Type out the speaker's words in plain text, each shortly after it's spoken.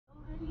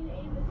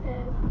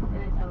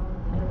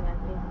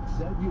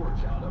your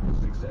child up for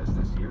success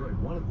this year at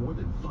one of more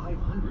than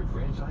 500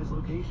 franchise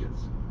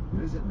locations.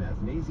 Visit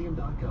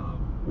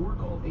mathnasium.com or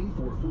call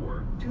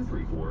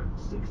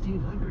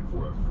 844-234-1600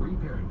 for a free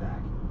parent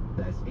pack.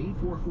 That's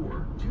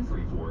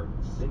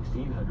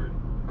 844-234-1600.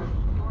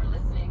 You're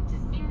listening to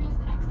Sirius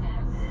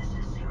XM. This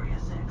is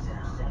Sirius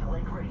XM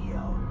Satellite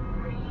Radio.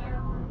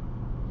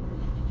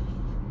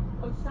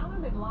 Osama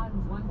bin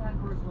Laden's one-time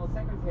personal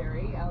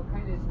secretary,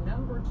 Al-Qaeda's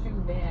 #2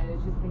 man, has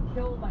just been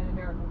killed by an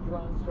American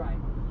drone strike.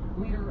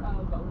 Leader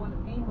of one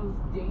of the most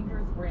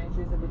dangerous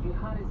branches of the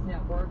jihadist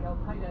network,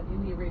 Al-Qaeda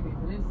in the Arabian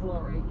Peninsula,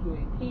 or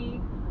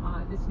AQAP,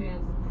 this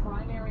man's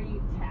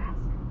primary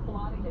task,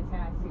 plotting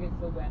attacks against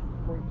the West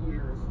for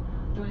years.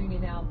 Joining me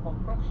now, Paul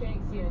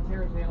Cruikshank, CNN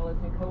terrorism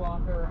analyst and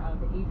co-author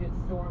of Agent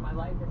Storm, My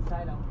Life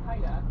Inside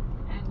Al-Qaeda,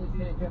 and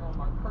Lieutenant General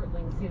Mark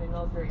Kirtling, CNN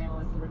military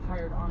analyst and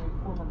retired Army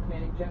former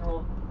commanding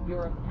general,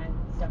 Europe and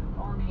 7th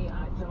Army.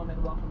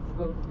 Gentlemen, welcome to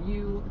both of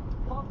you.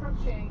 Paul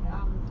Cruikshank,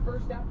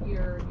 first up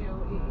here,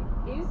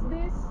 is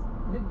this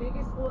the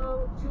biggest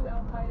blow to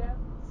Al-Qaeda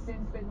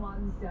since bin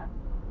Laden's death?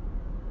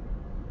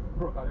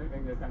 Brooke, I don't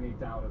think there's any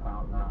doubt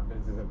about that.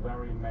 This is a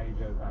very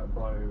major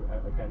blow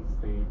against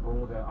the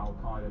broader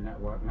Al-Qaeda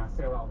network.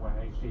 Nasir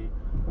al-Wahishi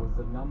was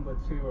the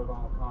 #2 of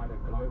Al-Qaeda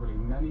globally.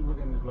 Many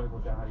within the global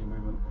jihadi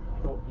movement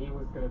thought he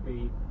was going to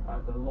be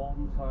the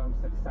long-term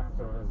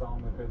successor of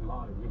Osama bin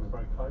Laden. He was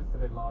very close to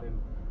bin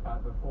Laden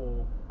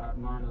before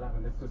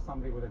 9/11. This was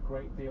somebody with a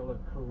great deal of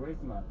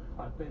charisma,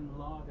 bin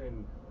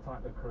Laden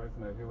type of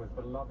charisma, who was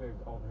beloved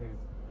of his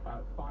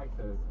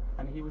fighters.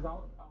 And he was